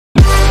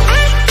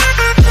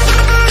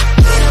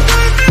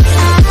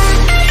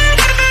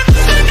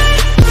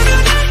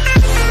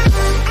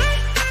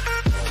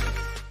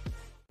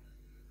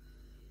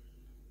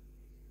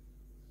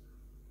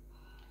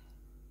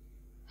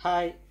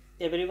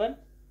everyone,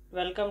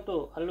 welcome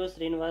to Allu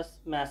Srinivas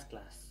Maths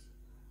class.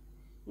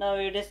 Now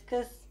we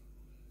discuss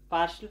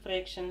partial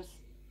fractions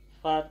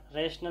for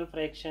rational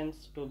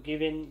fractions to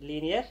given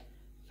linear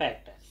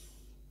factors.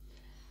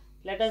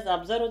 Let us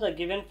observe the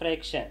given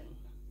fraction.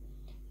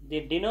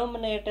 The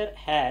denominator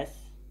has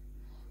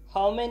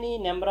how many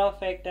number of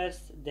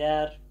factors? There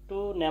are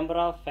two number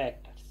of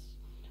factors.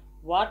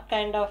 What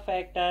kind of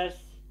factors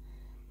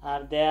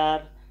are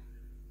there?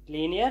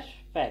 Linear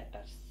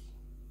factors.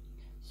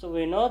 So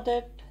we know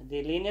that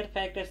the linear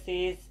factors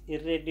is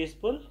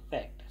irreducible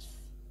factors.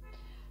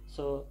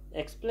 So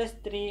x plus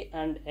 3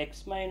 and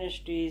x minus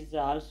 2 is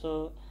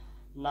also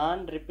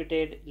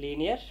non-repeated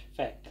linear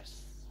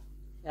factors.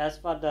 As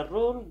for the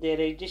rule, there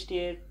exist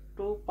here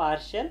two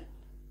partial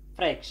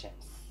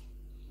fractions.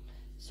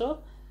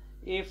 So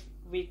if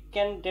we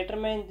can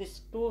determine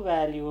these two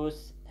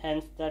values,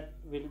 hence that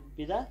will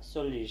be the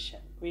solution.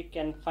 We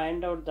can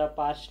find out the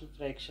partial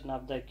fraction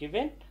of the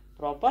given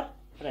proper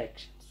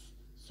fractions.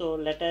 So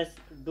let us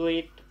do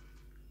it.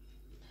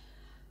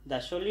 The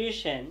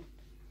solution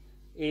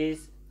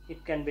is,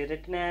 it can be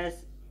written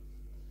as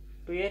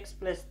 2x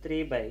plus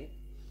 3 by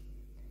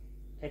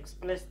x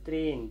plus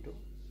 3 into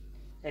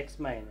x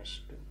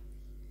minus 2.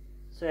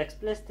 So x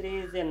plus 3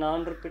 is a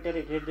non-repeated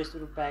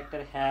irreducible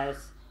factor,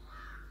 has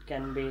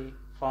can be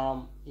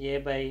form a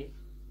by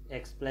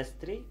x plus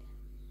 3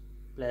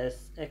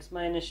 plus x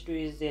minus 2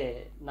 is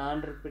a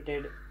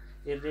non-repeated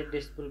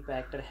irreducible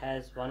factor,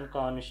 has one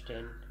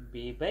constant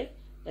b by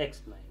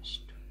x minus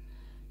 2.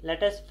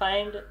 Let us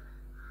find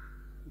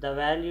the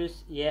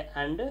values a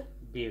and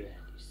b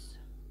values.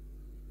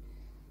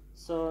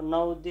 So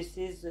now this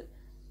is,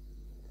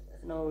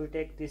 now we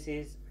take this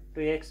is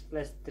 2x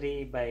plus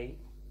 3 by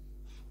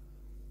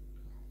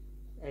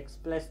x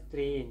plus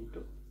 3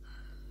 into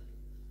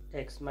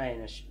x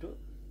minus 2.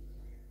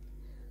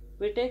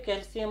 We take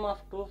LCM of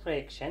two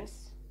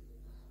fractions.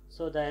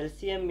 So the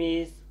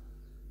LCM is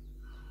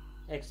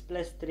x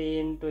plus 3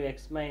 into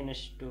x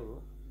minus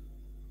 2,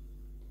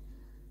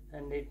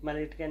 and it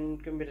can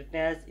be written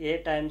as a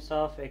times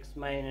of x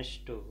minus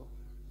 2,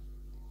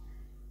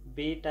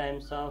 b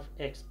times of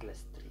x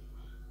plus 3,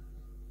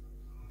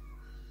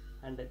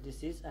 and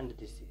this is and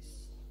this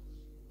is.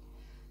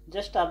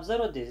 Just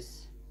observe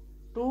this,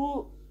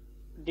 two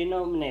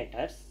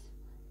denominators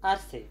are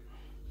same,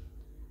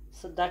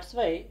 so that's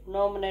why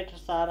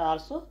numerators are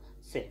also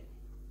same.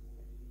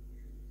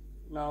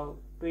 Now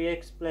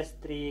 2x plus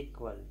 3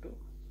 equal to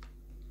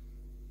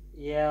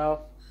a of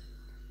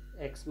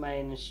x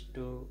minus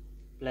 2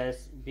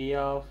 plus b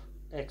of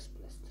x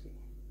plus 3.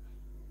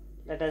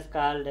 Let us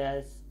call it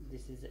as,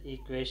 this is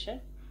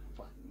equation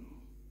 1.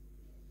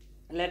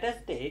 Let us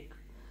take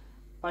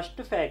first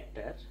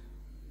factor,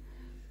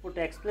 put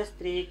x plus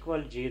 3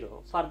 equal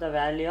 0 for the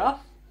value of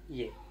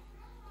a.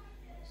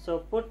 So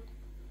put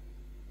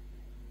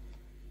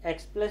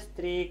x plus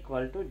 3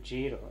 equal to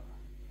 0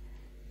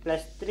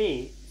 plus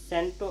 3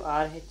 sent to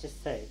RH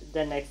side,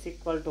 then x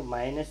equal to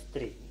minus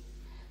 3.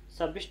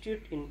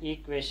 Substitute in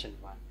equation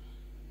 1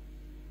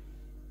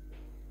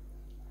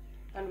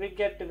 and we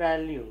get the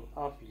value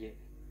of a,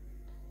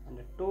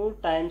 and 2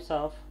 times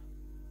of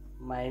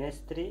minus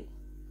 3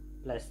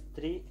 plus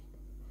 3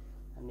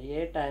 and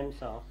a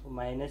times of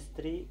minus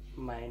 3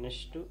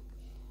 minus 2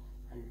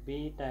 and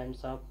b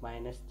times of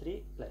minus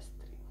 3 plus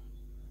 3.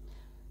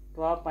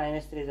 2 of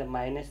minus 3 is a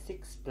minus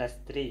 6 plus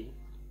 3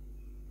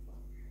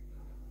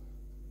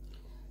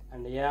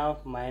 and a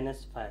of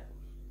minus 5.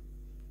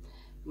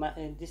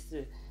 This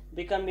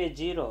become a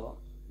 0,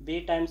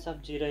 b times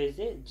of 0 is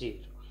a 0.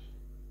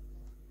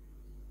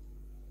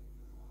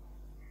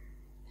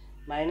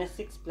 Minus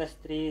 6 plus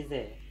 3 is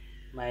a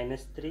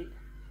minus 3,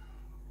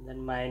 then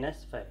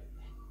minus 5,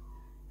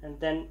 and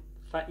then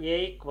a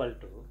equal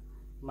to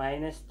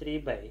minus 3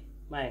 by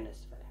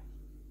minus 5.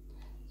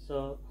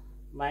 So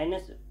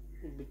minus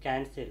will be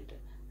cancelled,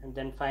 and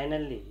then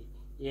finally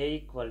a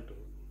equal to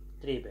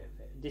 3 by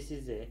 5. This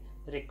is a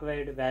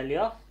required value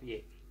of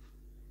a.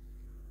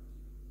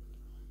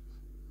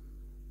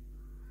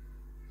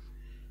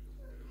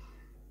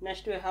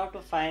 Next we have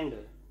to find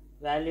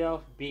value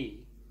of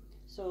b.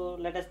 So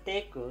let us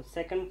take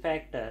second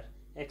factor,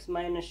 x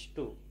minus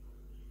 2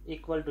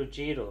 equal to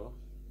 0,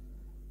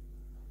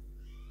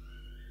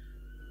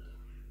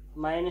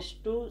 minus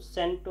 2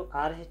 sent to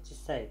RH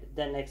side,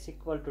 then x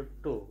equal to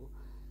 2.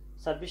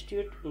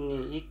 Substitute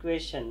in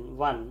equation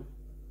 1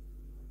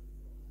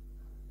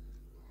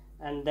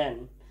 and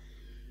then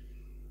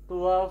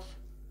 2 of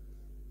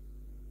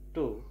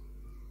 2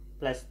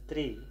 plus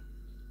 3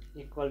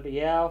 equal to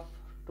a of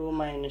 2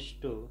 minus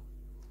 2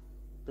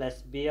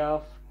 plus b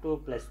of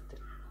 2 plus 3.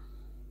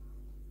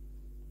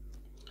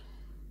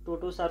 2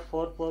 2s are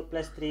 4, 4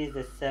 plus 3 is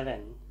a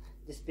 7.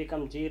 This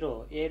becomes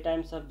 0. A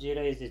times of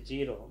 0 is a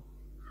 0.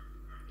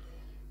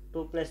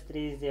 2 plus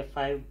 3 is a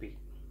 5b.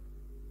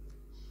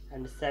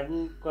 And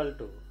 7 equal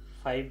to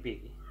 5b.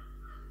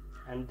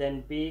 And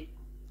then b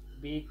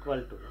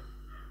equal to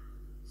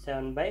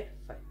 7 by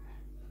 5.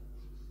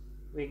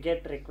 We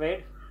get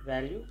required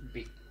value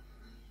b.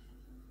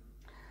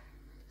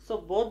 So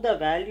both the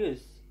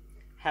values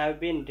have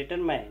been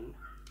determined.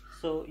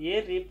 So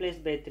A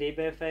replaced by 3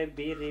 by 5,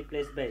 B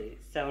replaced by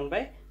 7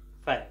 by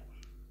 5.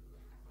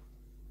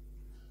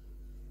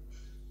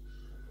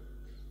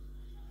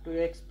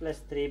 2x plus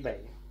 3 by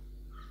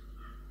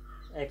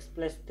x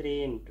plus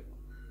 3 into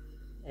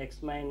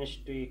x minus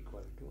 2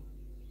 equal to,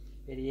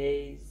 where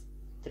A is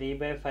 3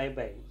 by 5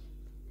 by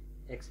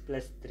x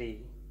plus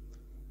 3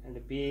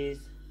 and B is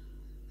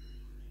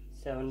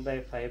 7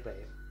 by 5 by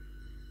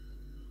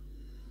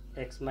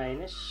x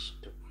minus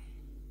 2.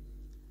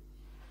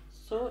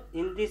 So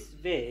in this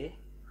way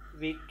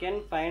we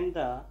can find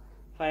out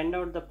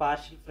the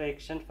partial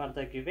fraction for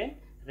the given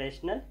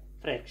rational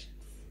fractions.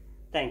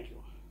 Thank you.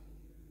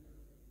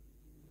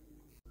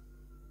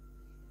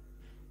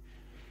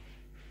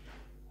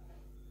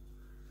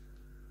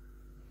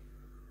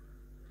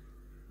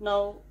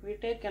 Now we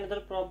take another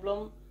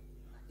problem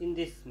in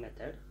this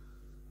method.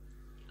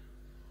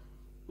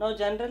 Now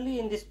generally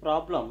in this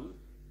problem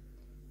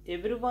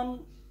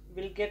everyone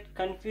will get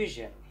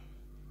confusion.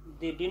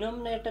 The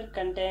denominator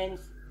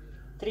contains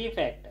 3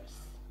 factors,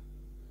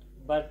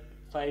 but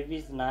 5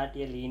 is not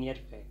a linear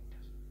factor.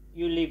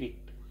 You leave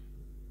it.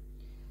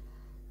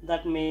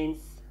 That means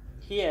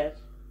here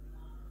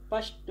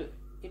first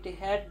it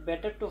had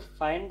better to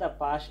find the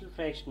partial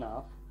fraction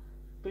of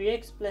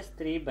 2x plus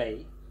 3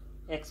 by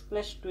x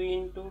plus 2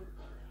 into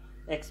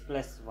x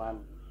plus 1.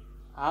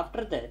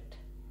 After that,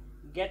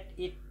 get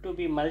it to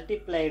be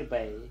multiplied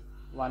by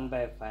 1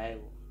 by 5.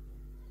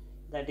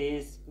 That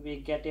is, we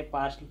get a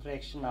partial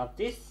fraction of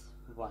this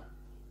 1.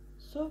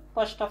 So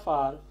first of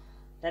all,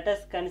 let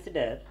us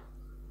consider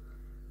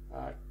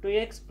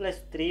 2x plus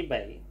 3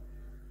 by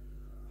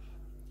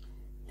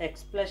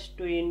x plus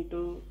 2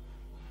 into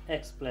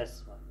x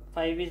plus 1.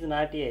 5 is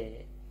not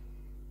a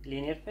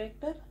linear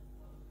factor.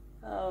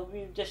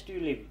 You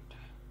leave it.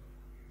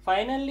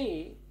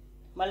 Finally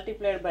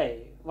multiplied by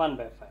 1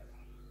 by 5.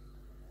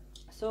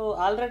 So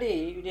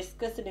already we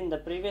discussed in the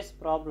previous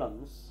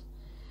problems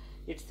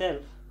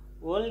itself,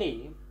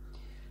 only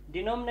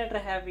denominator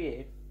have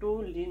a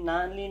 2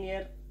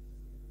 non-linear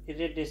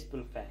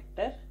irreducible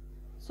factor.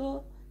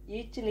 So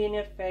each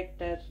linear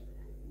factor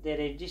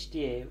there exists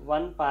a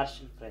 1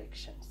 partial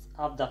fractions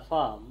of the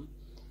form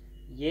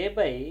a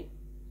by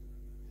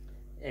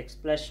x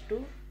plus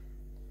 2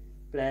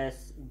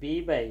 plus b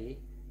by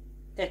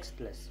x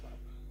plus 1.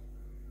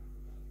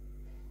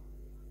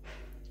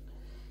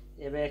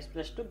 A by x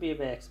plus 2, b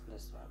by x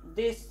plus 1.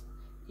 This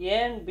a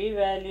and b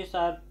values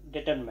are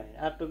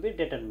to be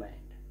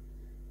determined.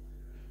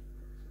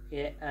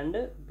 A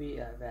and b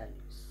are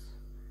values.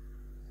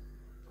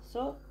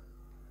 So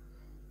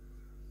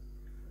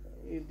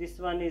this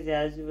one is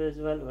as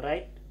usual,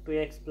 right?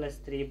 2x plus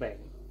 3 by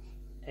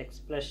x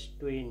plus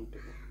 2 into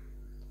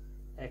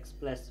x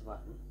plus 1.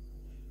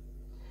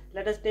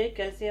 Let us take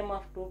LCM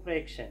of two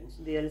fractions.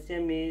 The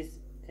LCM is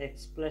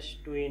x plus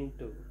 2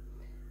 into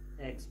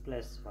x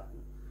plus 1.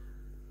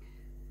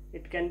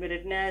 It can be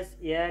written as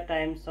a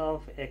times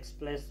of x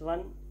plus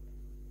 1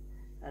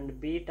 and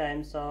b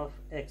times of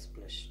x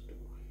plus 2.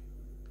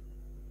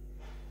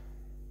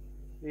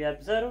 We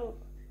observe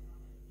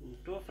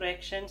two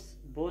fractions,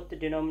 both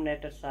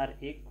denominators are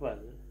equal.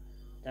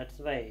 That's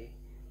why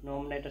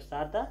denominators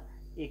are the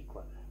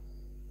equal.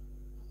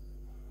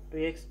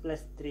 2x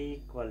plus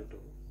 3 equal to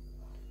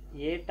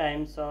a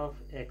times of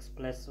x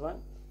plus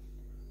 1,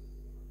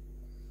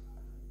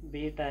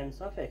 b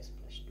times of x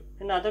plus 2.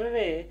 In other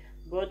way,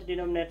 both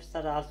denominators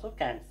are also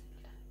cancelled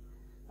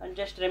and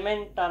just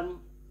remaining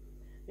term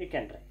we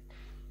can write.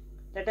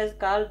 Let us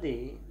call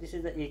this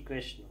is the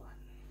equation 1.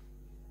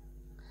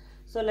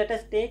 So let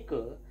us take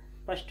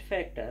first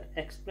factor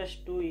x plus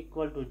 2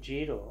 equal to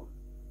 0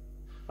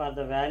 for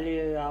the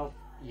value of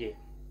a.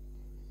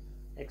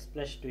 X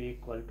plus 2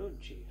 equal to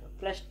 0.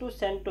 Plus 2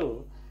 sent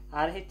to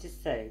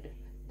RHS side,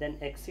 then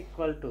x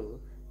equal to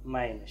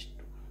minus 2.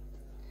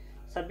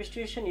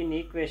 Substitution in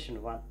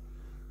equation 1.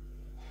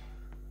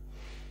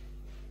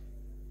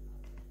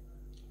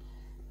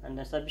 And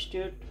then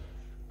substitute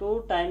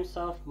 2 times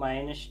of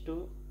minus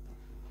 2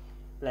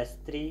 plus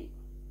 3,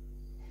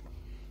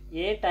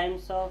 a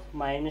times of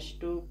minus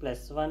 2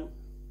 plus 1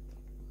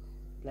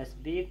 plus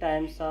b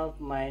times of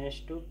minus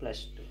 2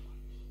 plus 2.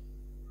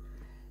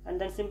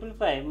 And then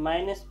simplify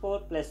minus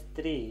 4 plus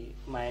 3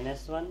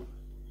 minus 1,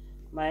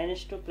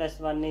 minus 2 plus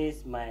 1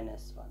 is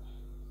minus 1.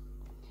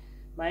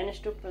 Minus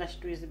 2 plus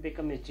 2 is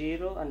become a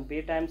 0 and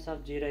b times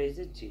of 0 is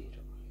a 0.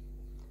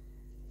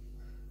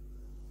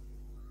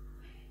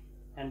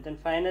 And then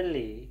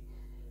finally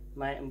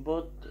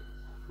both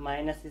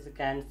minus is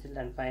cancelled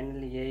and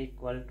finally a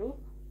equal to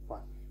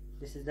 1.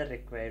 This is the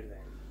required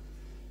value.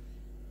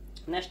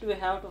 Next we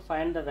have to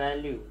find the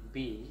value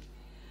b.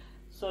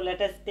 So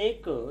let us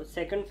take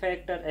second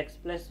factor x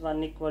plus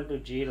 1 equal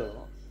to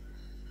 0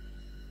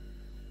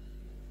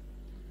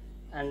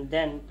 and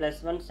then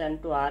plus 1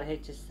 sent to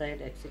RHS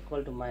side, x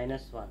equal to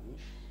minus 1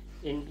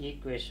 in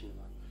equation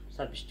 1.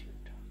 Substitute.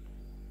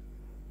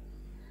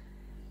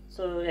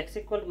 So x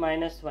equal to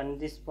minus 1,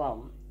 this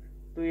form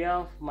 2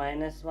 of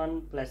minus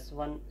 1 plus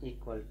 1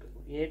 equal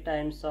to a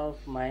times of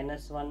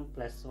minus 1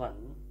 plus 1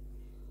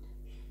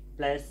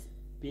 plus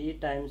b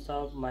times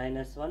of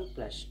minus 1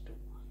 plus 2.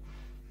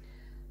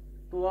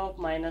 2 of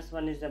minus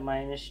 1 is a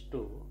minus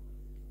 2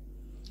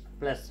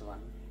 plus 1.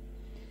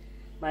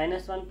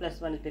 Minus 1 plus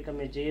 1 is become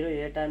a 0.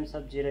 A times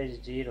of 0 is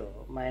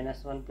 0.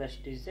 Minus 1 plus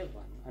 2 is a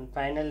 1. And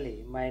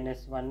finally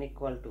minus 1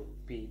 equal to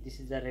b.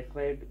 This is the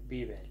required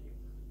b value.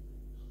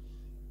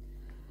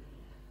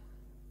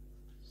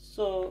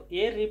 So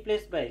a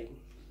replaced by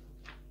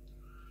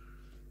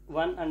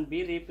 1 and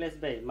b replaced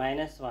by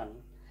minus 1.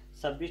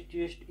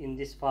 Substitute in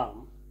this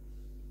form.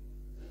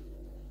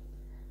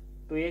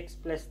 2x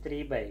plus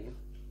 3 by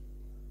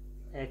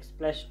x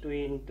plus 2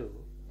 into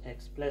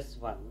x plus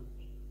 1.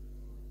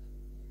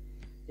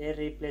 A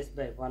replaced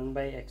by 1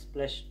 by x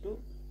plus 2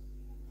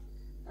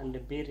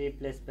 and b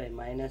replaced by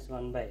minus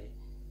 1 by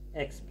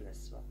x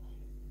plus 1.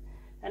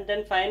 And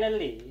then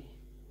finally,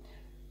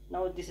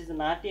 now this is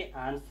not a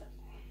answer.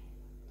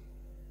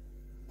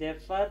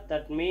 Therefore,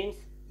 that means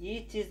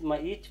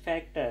each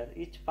factor,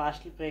 each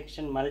partial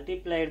fraction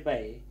multiplied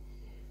by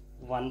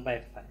 1 by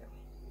 5.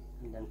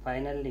 And then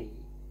finally,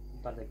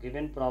 for the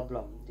given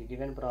problem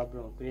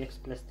 2x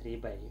plus 3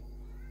 by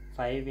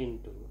 5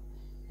 into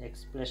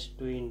x plus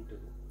 2 into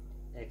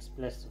x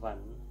plus 1,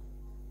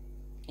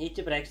 each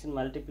fraction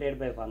multiplied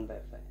by 1 by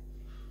 5.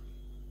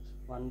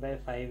 1 by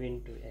 5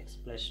 into x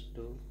plus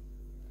 2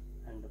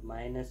 and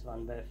minus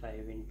 1 by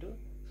 5 into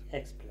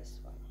x plus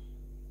 1.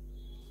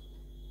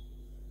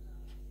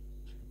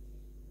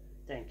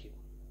 Thank you.